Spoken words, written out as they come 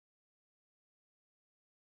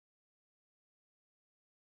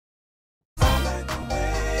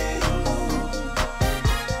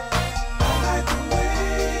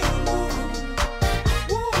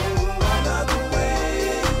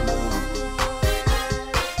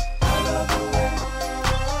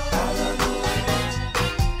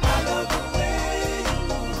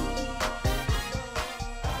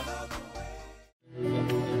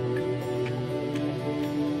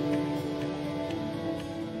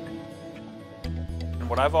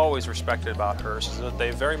What I've always respected about Hurst is that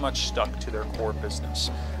they've very much stuck to their core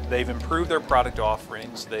business. They've improved their product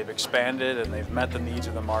offerings, they've expanded, and they've met the needs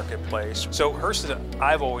of the marketplace. So Hurst,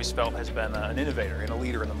 I've always felt, has been an innovator and a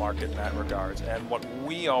leader in the market in that regard. And what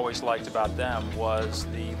we always liked about them was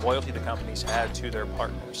the loyalty the companies had to their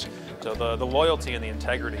partners. So the loyalty and the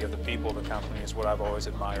integrity of the people of the company is what I've always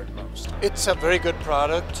admired most. It's a very good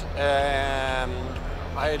product.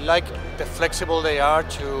 I like the flexible they are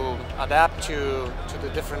to adapt to the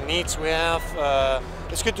different needs we have.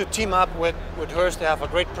 It's good to team up with Hurst. They have a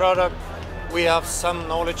great product. We have some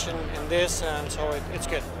knowledge in this, and so it's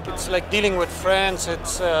good. It's like dealing with friends.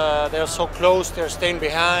 They're so close. They're staying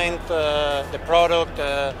behind the product.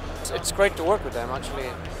 It's great to work with them. Actually,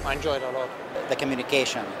 I enjoy it a lot. The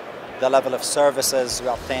communication, the level of services we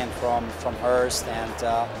obtain from Hurst,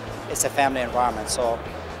 and it's a family environment. So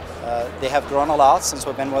they have grown a lot since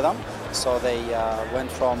we've been with them. So they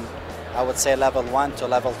went from, I would say, level 1 to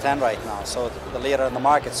level 10 right now. So the leader in the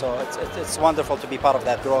market. So it's wonderful to be part of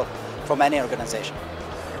that growth from any organization.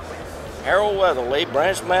 Harold Weatherly,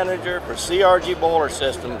 branch manager for CRG Boiler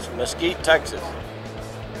Systems, Mesquite, Texas.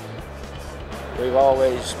 We've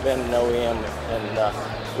always been an OEM,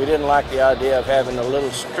 and we didn't like the idea of having a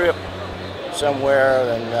little strip somewhere,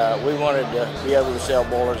 and we wanted to be able to sell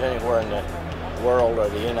boilers anywhere in the world or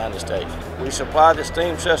the United States. We supply the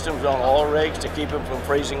steam systems on all rigs to keep them from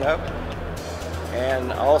freezing up,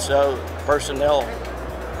 and also personnel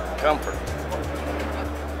comfort.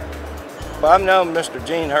 Well, I've known Mr.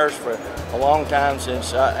 Gene Hurst for a long time,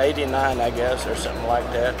 since '89, I guess, or something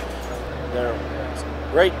like that. They're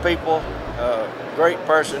great people, great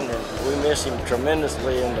person, and we miss him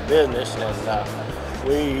tremendously in the business, and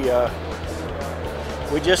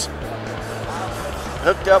we just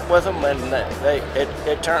hooked up with them, and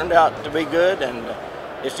it turned out to be good, and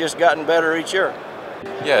it's just gotten better each year.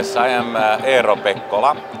 Yes, I am Eero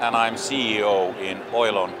Pekkola, and I'm CEO in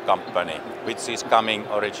Oilon company, which is coming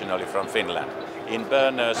originally from Finland. In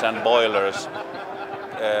burners and boilers,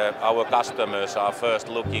 our customers are first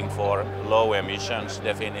looking for low emissions,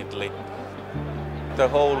 definitely. The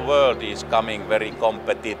whole world is coming very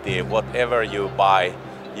competitive. Whatever you buy,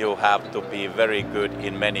 you have to be very good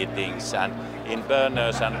in many things. And in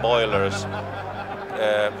burners and boilers,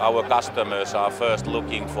 our customers are first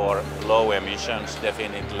looking for low emissions,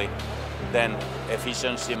 definitely. Then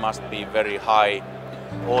efficiency must be very high.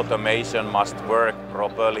 Automation must work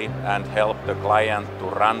properly and help the client to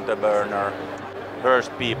run the burner.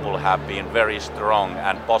 Hurst people have been very strong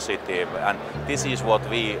and positive, and this is what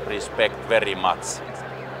we respect very much.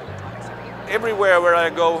 Everywhere where I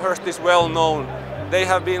go, Hurst is well known. They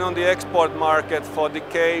have been on the export market for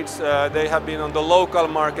decades. They have been on the local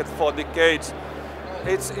market for decades.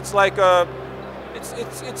 It's like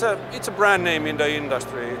it's a brand name in the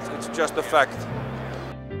industry. It's just a fact.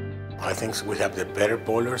 I think we have the better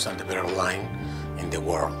boilers and the better line in the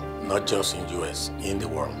world, not just in US, in the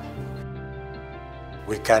world.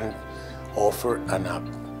 We can offer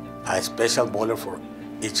a special boiler for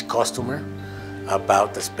each customer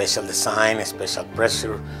about a special design, a special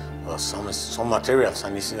pressure, some materials,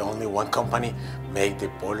 and it's only one company make the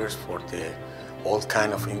boilers for all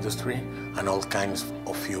kind of industry and all kinds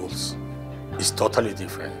of fuels. It's totally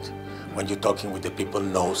different when you're talking with the people who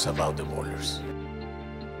knows about the boilers.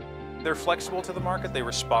 They're flexible to the market, they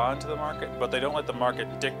respond to the market, but they don't let the market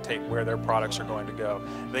dictate where their products are going to go.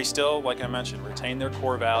 They still, like I mentioned, retain their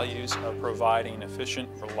core values of providing efficient,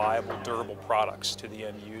 reliable, durable products to the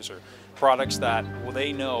end user. Products that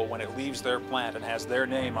they know when it leaves their plant and has their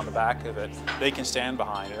name on the back of it, they can stand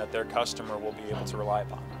behind and that their customer will be able to rely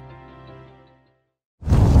upon.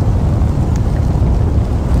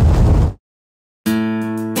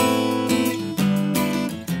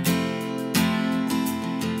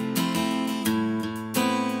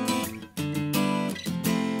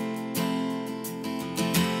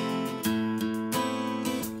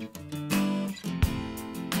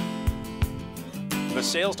 The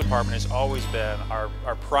sales department has always been our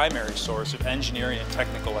primary source of engineering and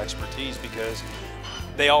technical expertise, because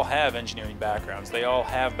they all have engineering backgrounds. They all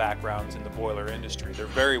have backgrounds in the boiler industry. They're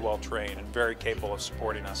very well trained and very capable of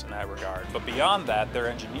supporting us in that regard. But beyond that, their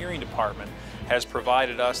engineering department has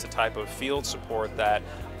provided us the type of field support that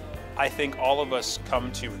I think all of us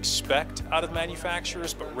come to expect out of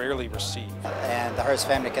manufacturers, but rarely receive. And the Hurst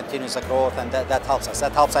family continues the growth, and that helps us.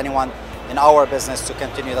 That helps anyone in our business to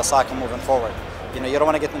continue the cycle moving forward. You know, you don't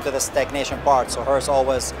want to get into the stagnation part, so Hurst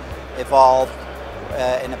always evolve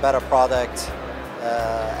in a better product,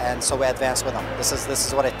 and so we advance with them. This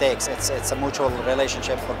is what it takes. It's a mutual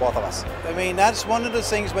relationship for both of us. I mean, that's one of the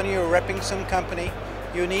things when you're repping some company,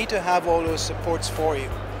 you need to have all those supports for you.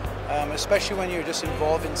 especially when you're just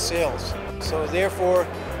involved in sales. So therefore,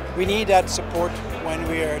 we need that support when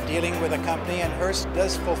we are dealing with a company, and Hurst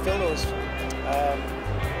does fulfill those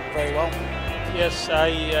very well. Yes, I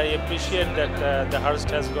appreciate that the Hurst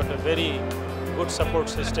has got a very good support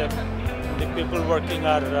system. The people working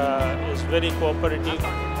is very cooperative.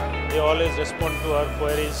 They always respond to our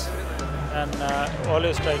queries and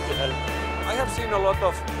always try to help. I have seen a lot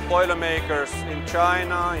of Boilermakers in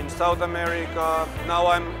China, in South America. Now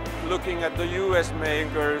I'm looking at the US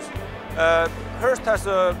makers. Hurst has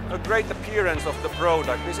a great appearance of the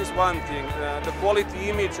product. This is one thing. The quality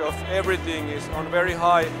image of everything is on very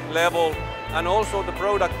high level, and also the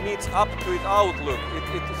product meets up to its outlook.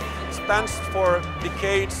 It stands for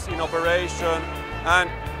decades in operation, and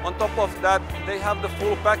on top of that they have the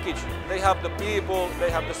full package. They have the people, they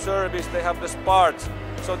have the service, they have the parts.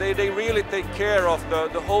 So they really take care of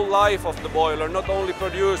the whole life of the boiler, not only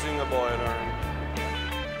producing a boiler.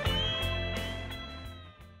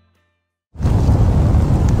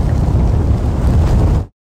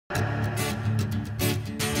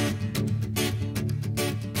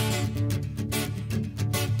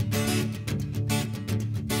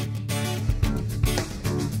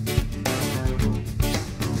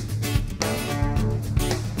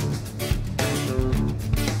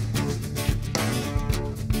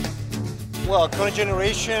 Well, current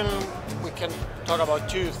generation, we can talk about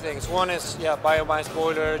two things. One is, biomass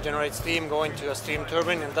boiler generates steam going to a steam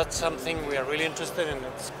turbine, and that's something we are really interested in.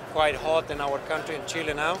 It's quite hot in our country, in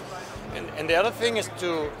Chile now. And the other thing is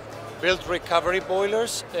to build recovery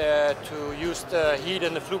boilers to use the heat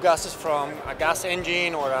and the flue gases from a gas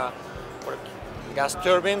engine or a gas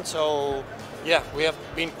turbine. So yeah, we have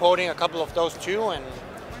been quoting a couple of those too, and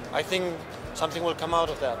I think something will come out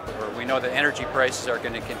of that. We know that energy prices are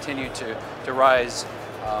going to continue to rise.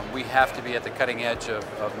 We have to be at the cutting edge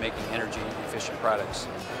of making energy efficient products.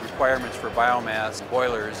 Requirements for biomass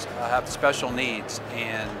boilers have special needs,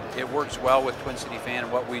 and it works well with Twin City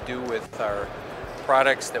Fan. What we do with our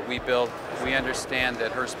products that we build, we understand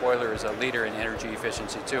that Hurst Boiler is a leader in energy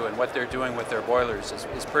efficiency too, and what they're doing with their boilers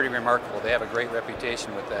is pretty remarkable. They have a great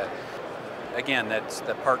reputation with that. Again, that's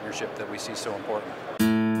the partnership that we see so important.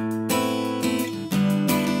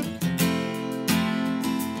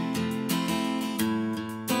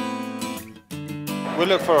 We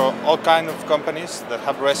look for all kinds of companies that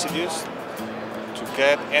have residues to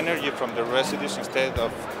get energy from the residues instead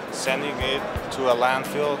of sending it to a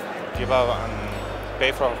landfill,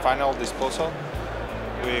 pay for a final disposal.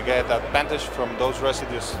 We get advantage from those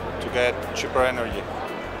residues to get cheaper energy.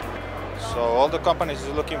 So all the companies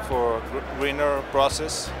are looking for greener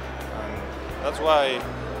process, and that's why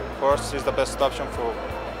Hurst is the best option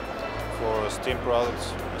for steam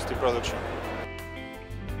products, steam production.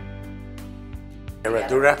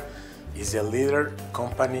 Herradura is a leader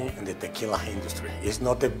company in the tequila industry. It's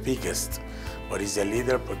not the biggest, but it's a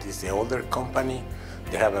leader, but it's the older company.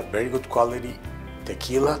 They have a very good quality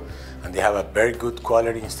tequila, and they have a very good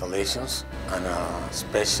quality installations and a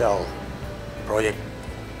special project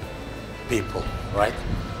people, right?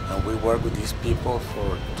 And we work with these people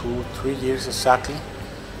for 2-3 years exactly,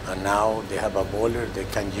 and now they have a boiler they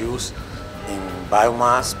can use in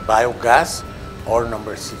biomass, biogas, or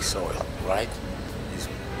number 6 oil, right?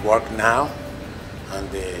 Work now, and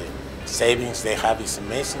the savings they have is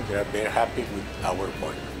amazing. They are very happy with our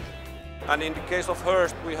boiler. And in the case of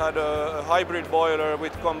Hurst, we had a hybrid boiler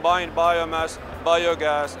with combined biomass,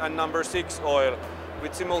 biogas, and number 6 oil,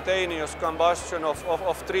 with simultaneous combustion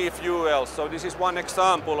of 3 fuels. So this is one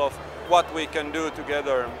example of what we can do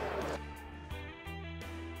together.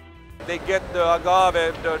 They get the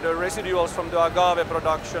agave, the residuals from the agave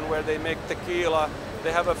production where they make tequila.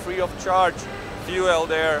 They have a free of charge fuel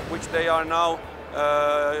there, which they are now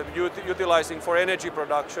utilizing for energy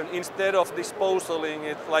production instead of disposing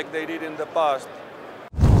it like they did in the past.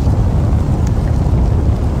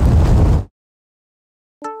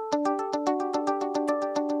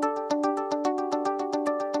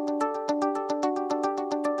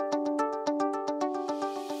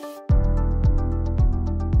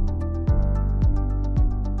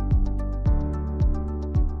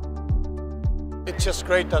 It's just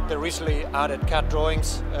great that they recently added CAD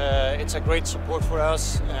drawings. It's a great support for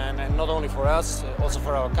us, and not only for us, also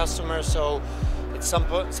for our customers. So it's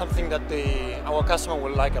something that our customer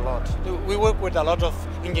will like a lot. We work with a lot of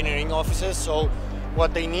engineering offices, so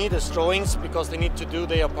what they need is drawings because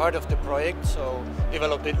they are part of the project. So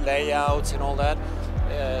develop the layouts and all that,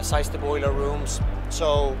 size the boiler rooms.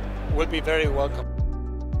 So we'll be very welcome.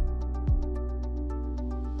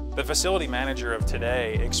 The facility manager of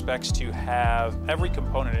today expects to have every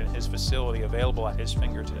component in his facility available at his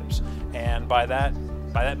fingertips. And by that,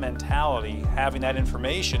 By that mentality, having that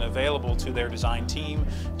information available to their design team,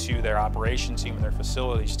 to their operations team, and their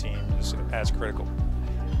facilities team is as critical.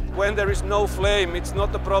 When there is no flame, it's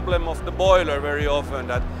not the problem of the boiler very often,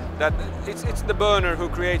 that it's the burner who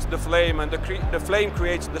creates the flame, and the flame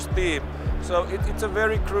creates the steam. So it's a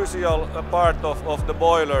very crucial part of the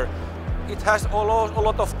boiler. It has a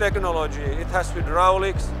lot of technology. It has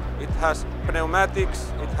hydraulics, it has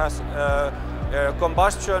pneumatics, it has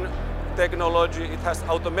combustion technology, it has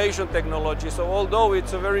automation technology. So although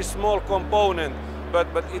it's a very small component, but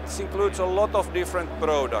it includes a lot of different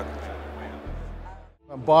products.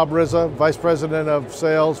 I'm Bob Rizza, Vice President of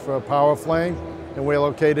Sales for Power Flame, and we're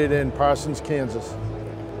located in Parsons, Kansas.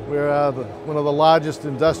 We're one of the largest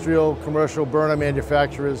industrial commercial burner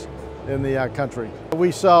manufacturers in the country.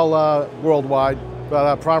 We sell worldwide, but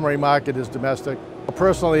our primary market is domestic.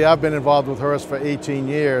 Personally, I've been involved with Hurst for 18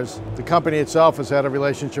 years. The company itself has had a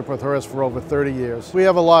relationship with Hurst for over 30 years. We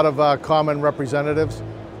have a lot of common representatives,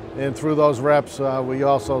 and through those reps, we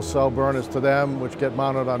also sell burners to them, which get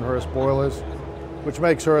mounted on Hurst boilers, which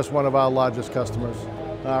makes Hurst one of our largest customers.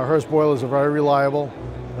 Hurst boilers are very reliable,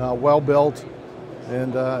 well built,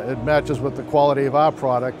 and it matches with the quality of our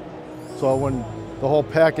product. So when the whole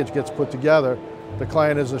package gets put together, the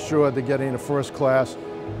client is assured they're getting a first-class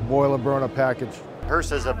boiler burner package.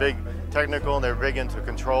 Hurst is a big technical, and they're big into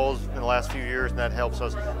controls in the last few years, and that helps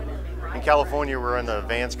us. In California, we're on the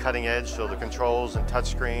advanced cutting edge, so the controls and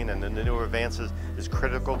touchscreen and the newer advances is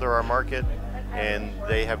critical to our market, and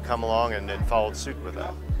they have come along and followed suit with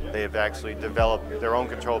that. They have actually developed their own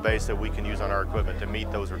control base that we can use on our equipment to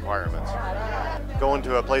meet those requirements. Going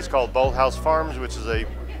to a place called Bolthouse Farms, which is a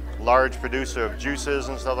large producer of juices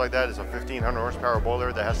and stuff like that. It's a 1,500 horsepower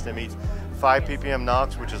boiler that has to meet 5 ppm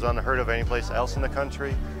NOx, which is unheard of any place else in the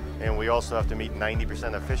country. And we also have to meet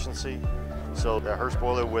 90% efficiency. So the Hurst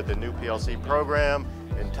boiler with the new PLC program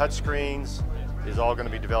and touchscreens is all going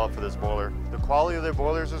to be developed for this boiler. The quality of their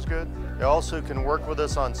boilers is good. They also can work with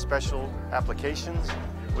us on special applications.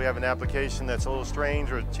 We have an application that's a little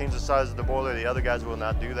strange or change the size of the boiler. The other guys will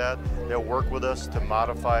not do that. They'll work with us to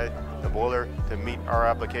modify the boiler to meet our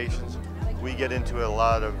applications. We get into a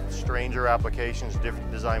lot of stranger applications, different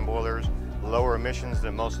design boilers, lower emissions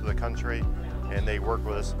than most of the country, and they work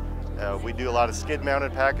with us. We do a lot of skid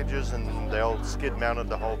mounted packages, and they'll skid mounted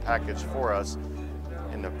the whole package for us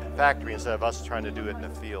in the factory instead of us trying to do it in the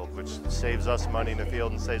field, which saves us money in the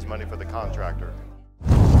field and saves money for the contractor.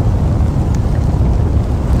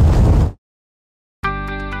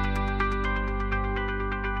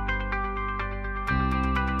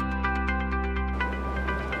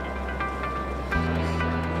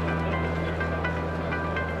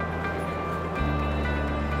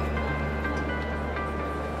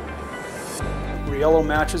 Yellow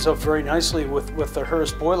matches up very nicely with the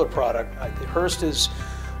Hurst boiler product. The Hurst is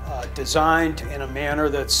designed in a manner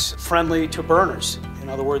that's friendly to burners. In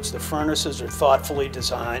other words, the furnaces are thoughtfully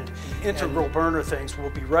designed. Integral burner things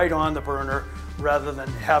will be right on the burner rather than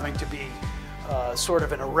having to be sort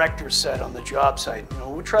of an erector set on the job site. You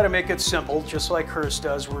know, we try to make it simple, just like Hurst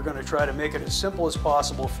does. We're going to try to make it as simple as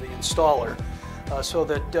possible for the installer so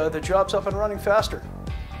that the job's up and running faster.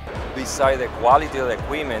 Besides the quality of the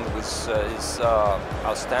equipment, which is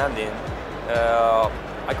outstanding,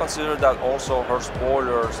 I consider that also Hurst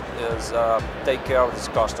Boilers is take care of this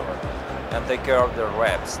customer and take care of their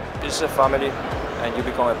reps. It's a family, and you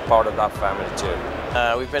become a part of that family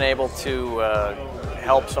too. We've been able to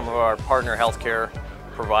help some of our partner healthcare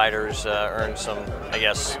providers earn some, I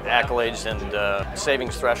guess, accolades and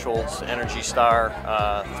savings thresholds, Energy Star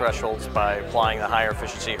thresholds by applying the higher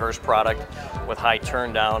efficiency Hurst product with high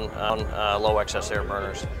turn down on low excess air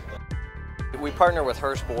burners. We partner with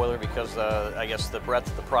Hurst Boiler because I guess the breadth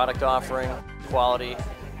of the product offering, quality,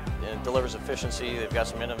 it delivers efficiency. They've got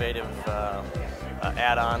some innovative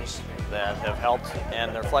add-ons that have helped,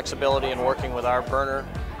 and their flexibility in working with our burner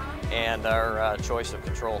and our choice of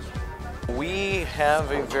controls. We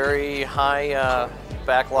have a very high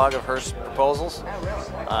backlog of Hurst proposals,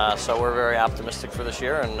 so we're very optimistic for this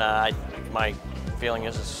year, and my feeling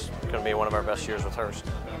is it's going to be one of our best years with Hurst.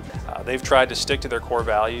 They've tried to stick to their core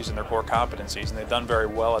values and their core competencies, and they've done very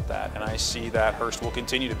well at that. And I see that Hurst will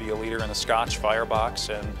continue to be a leader in the Scotch firebox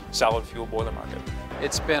and solid fuel boiler market.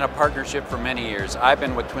 It's been a partnership for many years. I've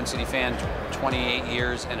been with Twin City Fan 28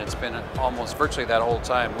 years, and it's been almost virtually that whole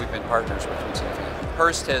time we've been partners with Twin City Fan.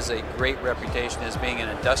 Hurst has a great reputation as being an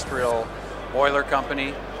industrial boiler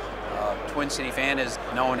company. Twin City Fan is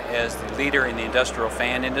known as the leader in the industrial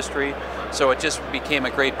fan industry, so it just became a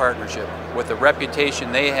great partnership. With the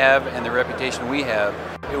reputation they have and the reputation we have,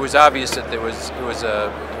 it was obvious that it was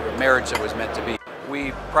a marriage that was meant to be.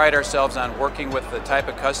 We pride ourselves on working with the type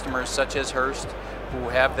of customers such as Hurst who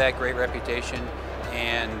have that great reputation,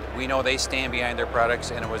 and we know they stand behind their products,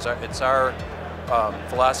 and it's our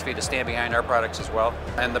philosophy to stand behind our products as well.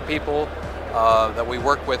 And the people that we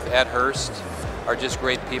work with at Hurst are just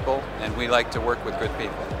great people, and we like to work with good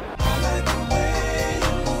people.